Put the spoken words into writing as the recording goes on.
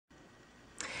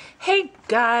Hey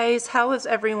guys, how is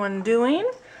everyone doing?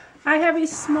 I have a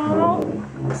small,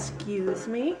 excuse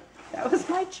me, that was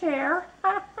my chair.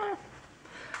 I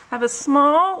have a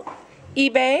small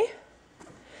eBay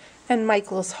and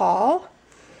Michael's haul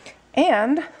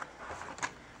and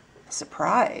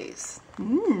surprise.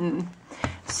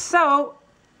 So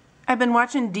I've been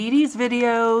watching Dee Dee's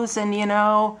videos, and you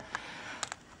know,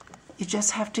 you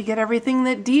just have to get everything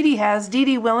that Dee Dee has. Dee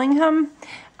Dee Willingham.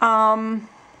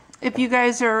 If you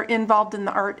guys are involved in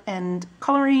the art and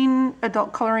coloring,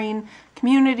 adult coloring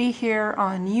community here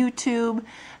on YouTube,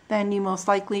 then you most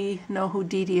likely know who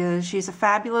Dee Dee is. She's a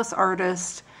fabulous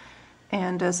artist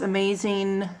and does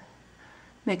amazing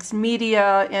mixed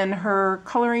media in her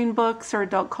coloring books, her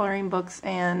adult coloring books,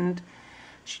 and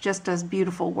she just does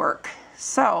beautiful work.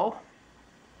 So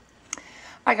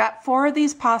I got 4 of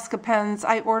these Posca pens.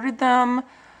 I ordered them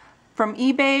from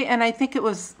eBay, and I think it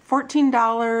was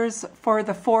 $14 for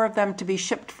the 4 of them to be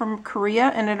shipped from Korea,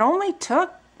 and it only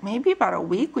took maybe about a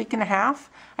week and a half.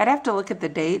 I'd have to look at the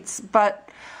dates, but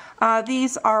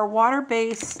these are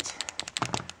water-based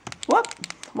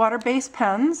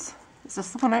pens. Is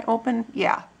this the one I opened?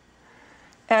 Yeah.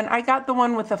 And I got the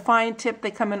one with the fine tip.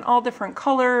 They come in all different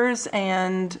colors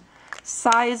and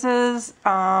sizes,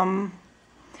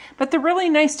 but they're really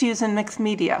nice to use in mixed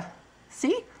media.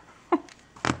 See?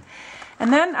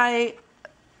 And then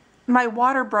my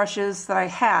water brushes that I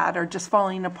had are just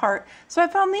falling apart, so I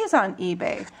found these on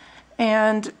eBay.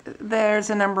 And there's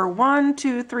a number 1,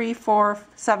 2, 3, 4,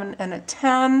 7, and a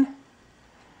 10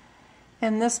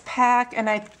 in this pack. And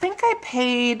I think I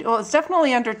paid, well, it's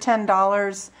definitely under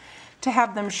 $10 to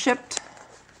have them shipped.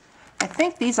 I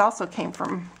think these also came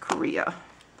from Korea.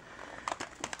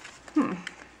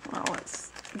 Well,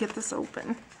 let's get this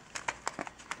open.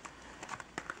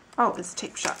 Oh, it's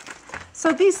tape shut.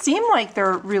 So these seem like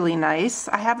they're really nice.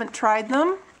 I haven't tried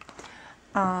them,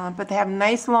 but they have a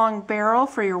nice long barrel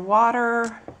for your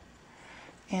water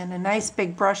and a nice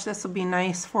big brush. This will be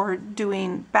nice for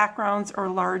doing backgrounds or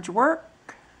large work.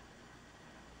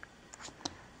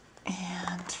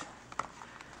 And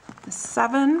the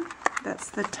 7,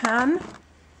 that's the 10.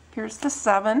 Here's the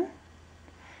 7.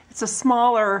 It's a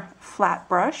smaller flat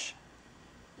brush.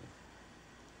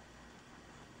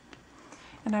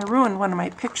 And I ruined one of my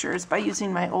pictures by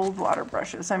using my old water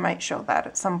brushes. I might show that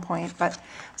at some point. But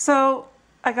so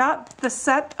I got the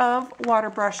set of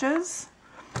water brushes,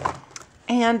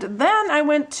 and then I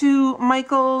went to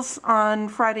Michael's on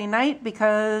Friday night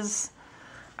because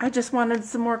I just wanted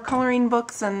some more coloring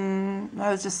books, and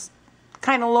I was just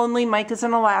kind of lonely. Mike is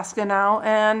in Alaska now,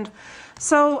 and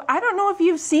so I don't know if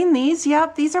you've seen these.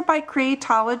 Yep, these are by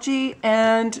Creatology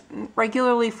and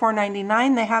regularly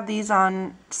 $4.99. They have these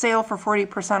on sale for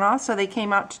 40% off, so they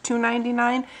came out to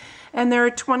 $2.99. And there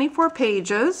are 24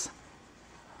 pages.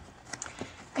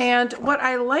 And what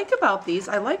I like about these,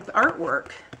 I like the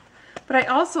artwork, but I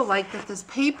also like that this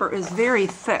paper is very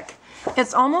thick.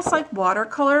 It's almost like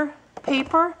watercolor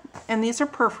paper, and these are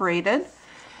perforated.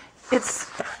 It's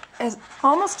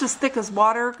almost as thick as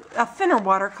a thinner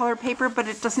watercolor paper, but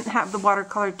it doesn't have the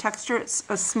watercolor texture. It's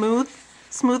a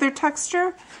smoother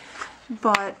texture,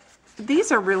 but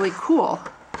these are really cool.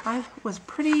 I was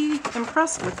pretty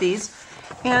impressed with these.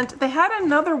 And they had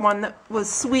another one that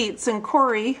was sweets, and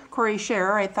Corey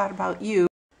Scherer, I thought about you.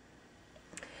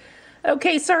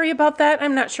 Okay, sorry about that.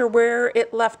 I'm not sure where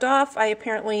it left off. I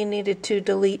apparently needed to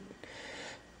delete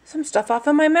some stuff off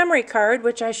of my memory card,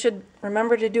 which I should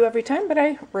remember to do every time, but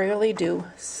I rarely do.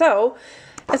 So,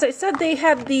 as I said, they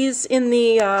had these in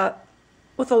the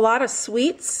with a lot of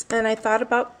sweets, and I thought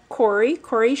about Corey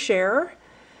Scherer.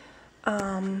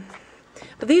 But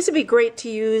these would be great to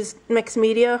use mixed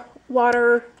media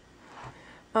water.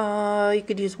 You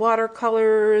could use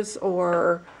watercolors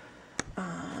or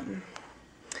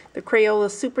the Crayola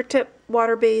Super Tip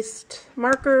water-based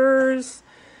markers,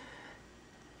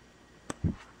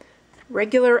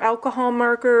 regular alcohol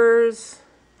markers,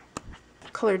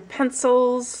 colored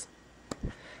pencils.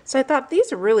 So I thought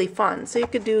these are really fun. So you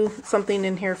could do something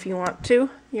in here if you want to.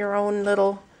 Your own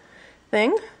little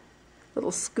thing.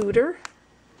 Little scooter.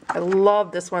 I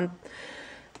love this one.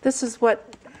 This is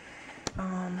what,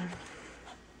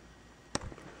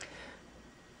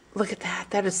 look at that.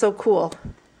 That is so cool.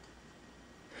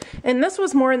 And this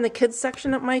was more in the kids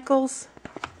section at Michael's.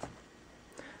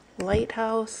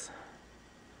 Lighthouse.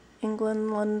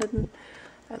 England, London.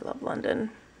 I love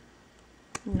London.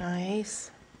 Nice.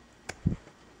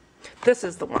 This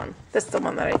is the one. This is the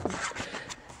one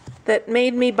that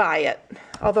made me buy it.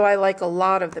 Although I like a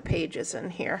lot of the pages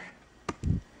in here.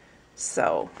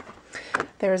 So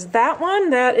there's that one.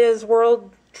 That is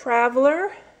World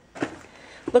Traveler.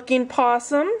 Looking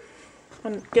Possum.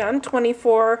 Again,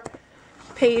 24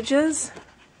 pages.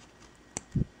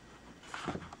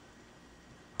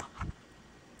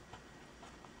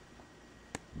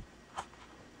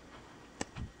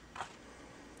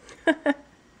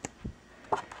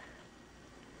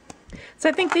 So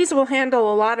I think these will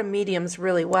handle a lot of mediums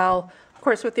really well. Of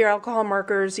course, with your alcohol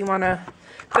markers, you want to,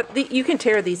 but you can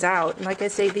tear these out. And like I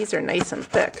say, these are nice and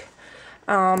thick.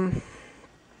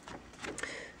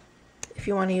 If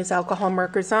you want to use alcohol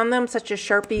markers on them, such as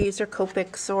Sharpies or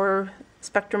Copics or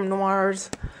Spectrum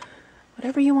Noirs,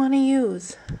 whatever you want to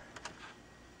use.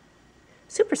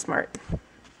 Super smart.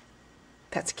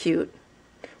 That's cute.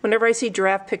 Whenever I see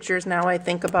giraffe pictures now, I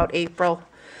think about April,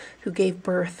 who gave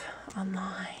birth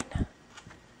online.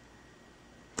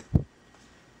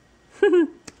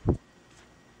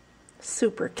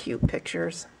 Super cute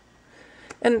pictures.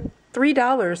 And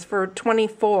 $3 for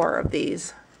 24 of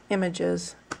these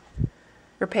images.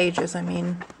 Or pages, I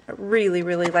mean. I really,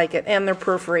 really like it. And they're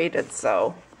perforated,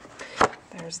 so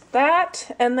there's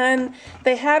that. And then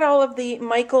they had all of the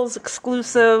Michaels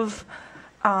exclusive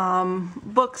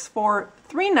books for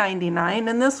 $3.99,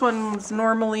 and this one was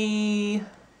normally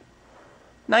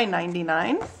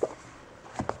 $9.99.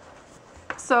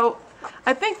 So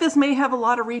I think this may have a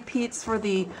lot of repeats for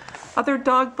the other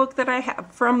dog book that I have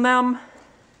from them.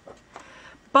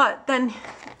 But then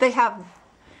they have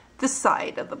this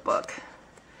side of the book.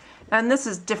 And this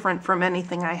is different from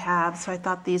anything I have, so I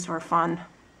thought these were fun.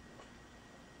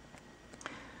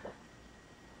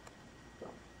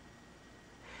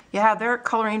 Yeah, their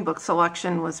coloring book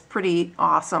selection was pretty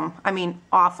awesome. I mean,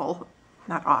 awful,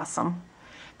 not awesome.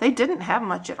 They didn't have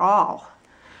much at all.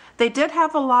 They did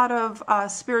have a lot of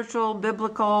spiritual,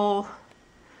 biblical,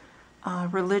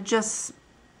 religious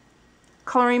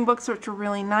coloring books, which were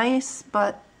really nice,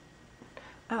 but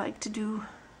I like to do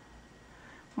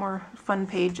more fun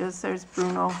pages. There's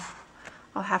Bruno.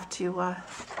 I'll have to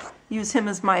use him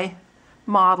as my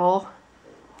model.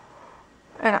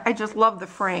 And I just love the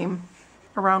frame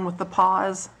around with the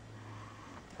paws.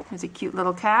 There's a cute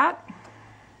little cat.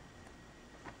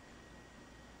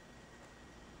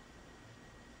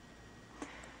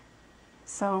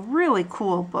 So really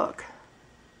cool book.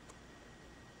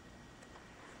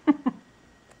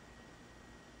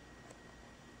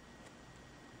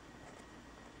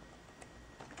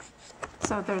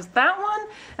 So there's that one,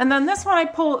 and then this one I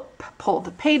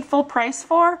paid full price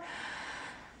for,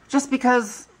 just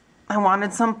because I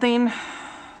wanted something.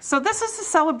 So this is the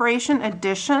Celebration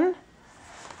Edition,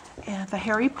 and the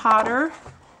Harry Potter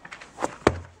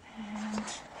and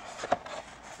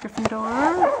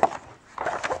Gryffindor,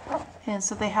 and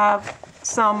so they have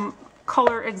some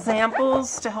color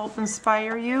examples to help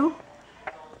inspire you.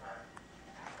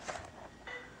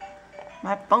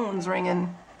 My phone's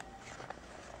ringing.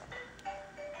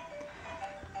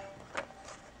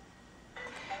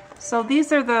 So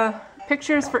these are the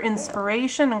pictures for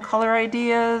inspiration and color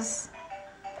ideas.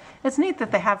 It's neat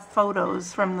that they have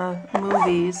photos from the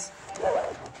movies.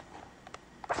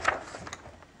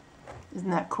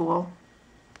 Isn't that cool?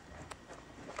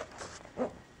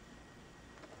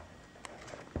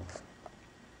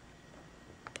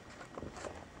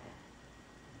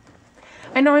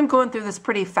 I know I'm going through this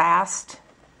pretty fast.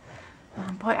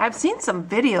 Boy, I've seen some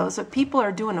videos of people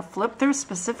are doing a flip through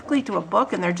specifically to a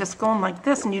book, and they're just going like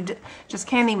this, and you just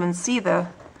can't even see the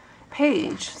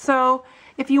page. So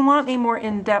if you want a more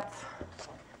in-depth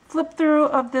flip through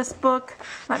of this book,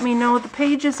 let me know. The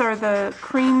pages are the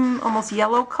cream, almost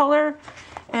yellow color,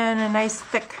 and a nice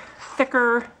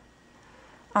thicker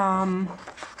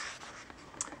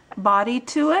body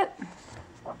to it.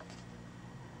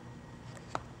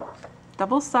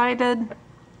 Double-sided.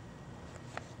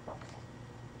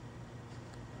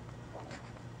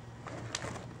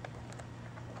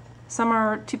 Some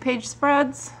are 2-page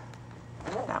spreads.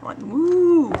 That one,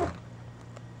 woo!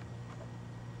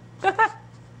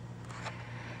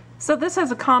 So this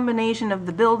has a combination of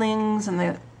the buildings and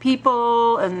the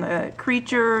people and the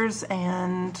creatures,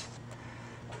 and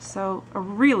so a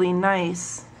really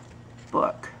nice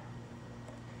book.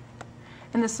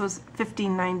 And this was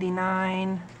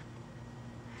 $15.99.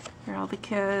 Here are all the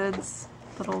kids,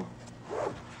 little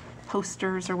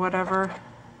posters or whatever.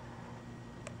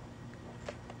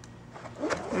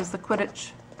 There's the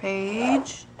Quidditch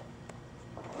page.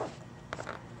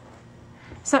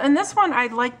 So, and this one I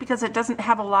like because it doesn't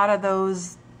have a lot of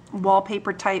those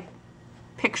wallpaper type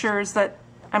pictures that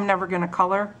I'm never going to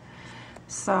color.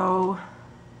 So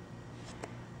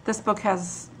this book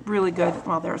has really good,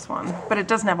 well, there's one, but it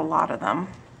doesn't have a lot of them.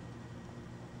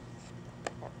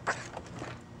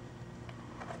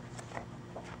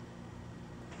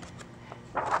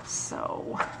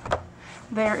 So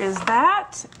there is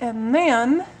that. And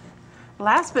then,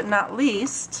 last but not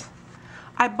least,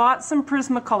 I bought some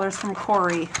Prismacolors from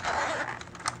Corey.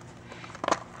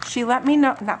 She let me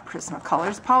know, not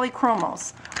Prismacolors,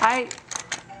 Polychromos.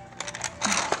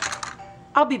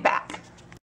 I'll be back.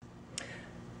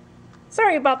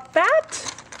 Sorry about that,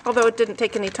 although it didn't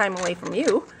take any time away from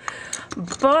you.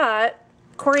 But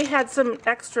Corey had some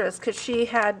extras because she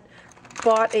had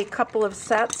bought a couple of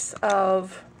sets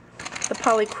of the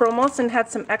Polychromos and had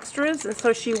some extras, and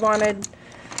so she wanted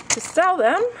to sell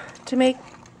them to make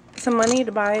some money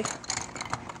to buy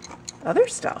other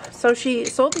stuff. So she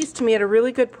sold these to me at a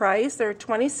really good price. There are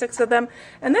 26 of them,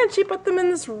 and then she put them in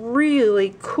this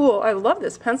really cool, I love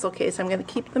this pencil case. I'm going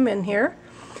to keep them in here.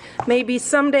 Maybe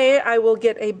someday I will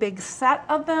get a big set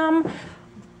of them,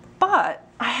 but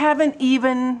I haven't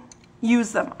even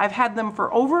used them. I've had them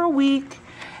for over a week,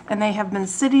 and they have been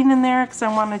sitting in there because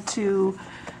I wanted to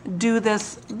do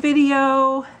this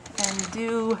video and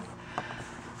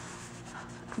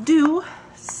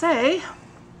say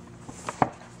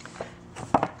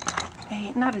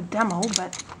not a demo,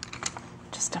 but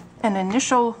just an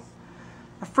initial,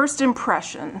 a first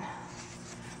impression.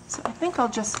 So I think I'll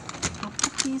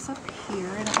put these up here.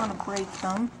 I don't want to break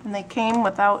them. And they came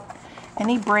without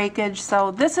any breakage.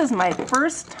 So this is my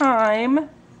first time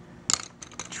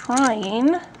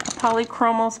trying a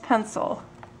Polychromos pencil.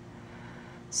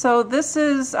 So this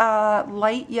is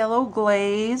light yellow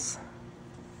glaze.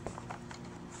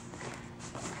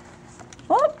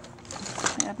 Whoop!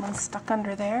 I had one stuck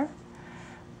under there.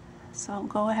 So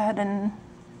go ahead and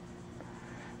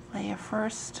lay a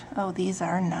first. Oh, these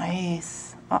are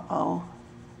nice. Uh-oh.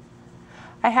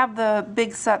 I have the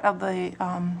big set of the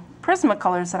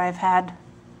Prismacolors that I've had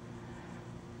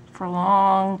for a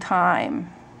long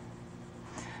time,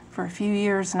 for a few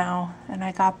years now, and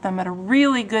I got them at a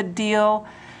really good deal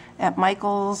at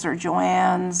Michael's or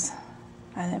Joann's.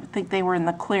 I think they were in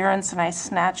the clearance, and I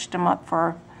snatched them up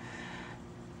for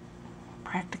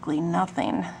practically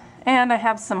nothing. And I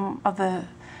have some of the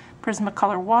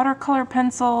Prismacolor watercolor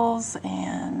pencils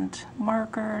and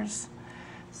markers.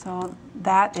 So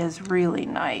that is really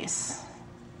nice.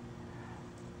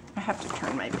 I have to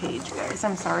turn my page, guys.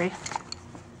 I'm sorry.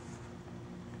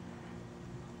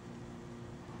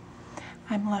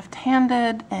 I'm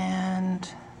left-handed, and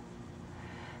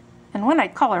when I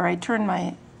color, I turn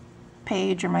my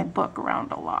page or my book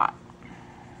around a lot.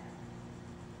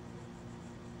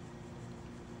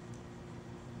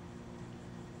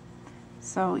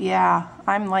 So yeah,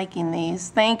 I'm liking these.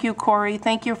 Thank you, Corey.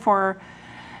 Thank you for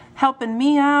helping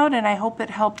me out, and I hope it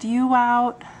helped you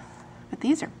out. But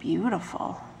these are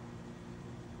beautiful.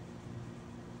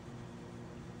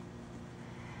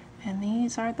 And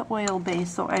these are the oil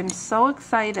base, so I'm so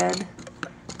excited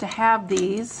to have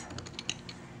these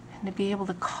and to be able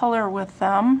to color with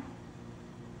them.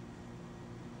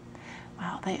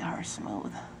 Wow, they are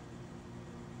smooth.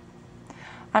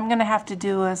 I'm going to have to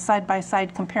do a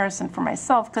side-by-side comparison for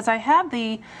myself because I have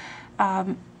the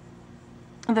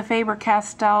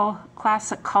Faber-Castell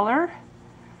Classic Color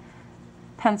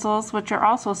pencils, which are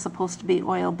also supposed to be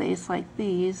oil-based like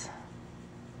these.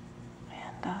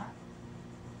 And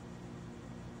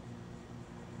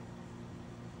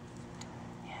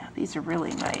yeah, these are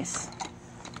really nice.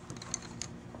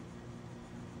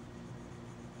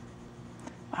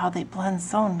 Wow, they blend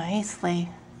so nicely.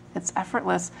 It's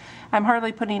effortless. I'm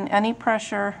hardly putting any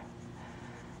pressure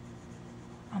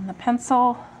on the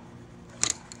pencil.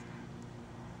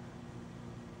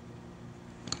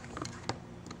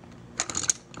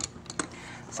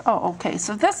 So, oh, okay,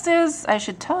 so this is, I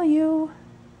should tell you,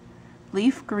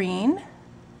 leaf green.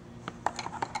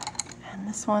 And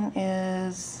this one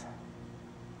is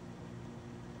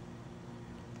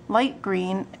light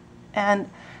green. And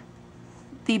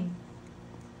the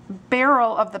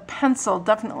barrel of the pencil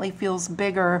definitely feels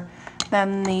bigger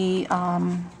than the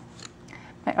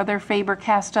my other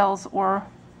Faber-Castells or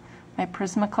my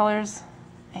Prismacolors,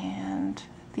 and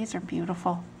these are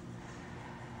beautiful.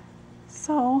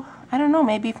 So I don't know,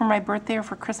 maybe for my birthday or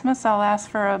for Christmas I'll ask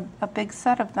for a big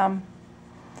set of them,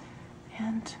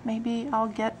 and maybe I'll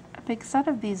get a big set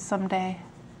of these someday.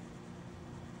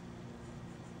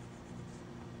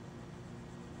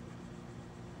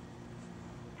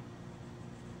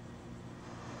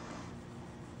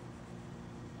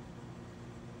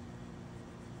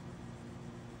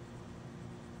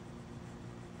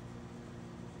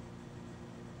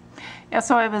 Yeah,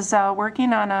 so I was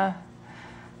working on a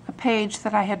page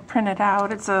that I had printed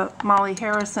out. It's a Molly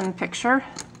Harrison picture.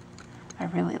 I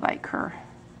really like her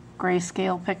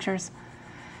grayscale pictures.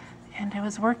 And I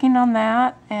was working on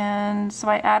that, and so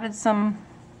I added some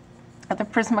the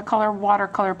Prismacolor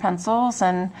watercolor pencils,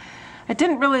 and I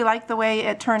didn't really like the way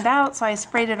it turned out, so I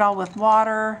sprayed it all with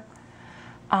water,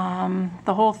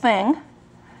 the whole thing,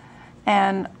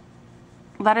 and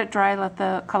let it dry, let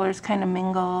the colors kind of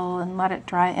mingle and let it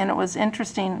dry. And it was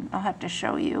interesting. I'll have to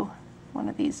show you one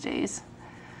of these days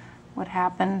what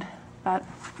happened. But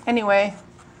anyway,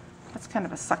 that's kind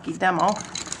of a sucky demo.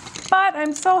 But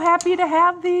I'm so happy to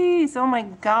have these. Oh my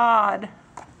God.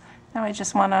 Now I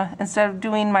just want to, instead of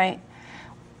doing my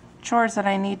chores that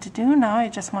I need to do, now I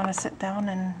just want to sit down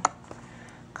and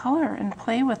color and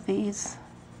play with these.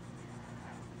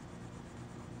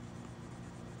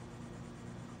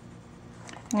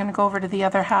 I'm going to go over to the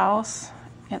other house.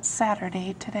 It's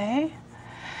Saturday today.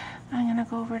 I'm going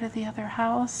to go over to the other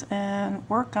house and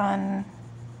work on,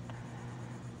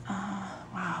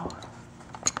 wow.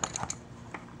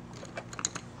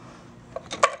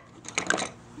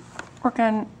 Work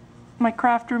on my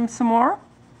craft room some more.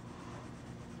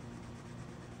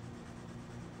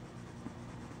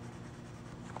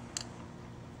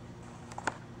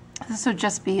 This would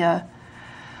just be a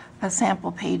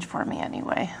sample page for me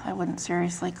anyway. I wouldn't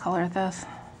seriously color this.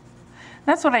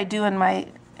 That's what I do in my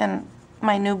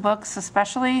new books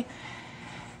especially,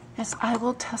 is I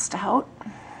will test out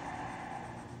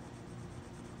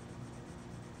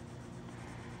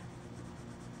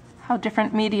how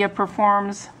different media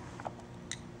performs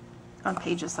on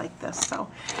pages like this. So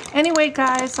anyway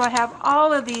guys, so I have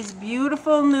all of these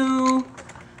beautiful new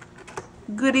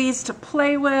goodies to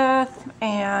play with,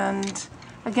 and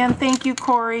again, thank you,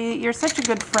 Corey. You're such a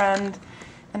good friend,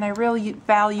 and I really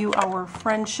value our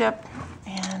friendship.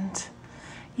 And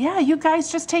yeah, you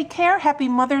guys just take care. Happy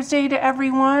Mother's Day to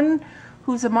everyone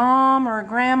who's a mom or a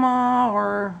grandma,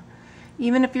 or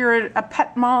even if you're a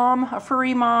pet mom, a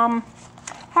furry mom.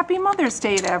 Happy Mother's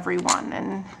Day to everyone.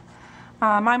 And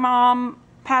my mom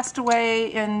passed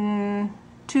away in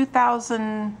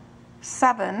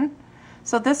 2007.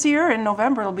 So this year in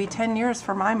November it'll be 10 years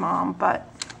for my mom, but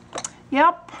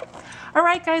yep. All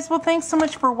right, guys. Well, thanks so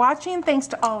much for watching. Thanks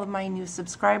to all of my new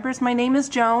subscribers. My name is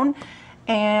Joan,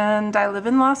 and I live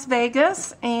in Las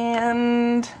Vegas.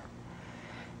 And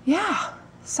yeah,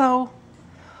 so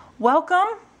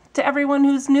welcome to everyone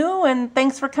who's new, and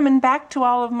thanks for coming back to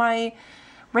all of my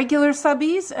regular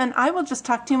subbies. And I will just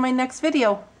talk to you in my next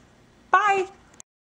video. Bye.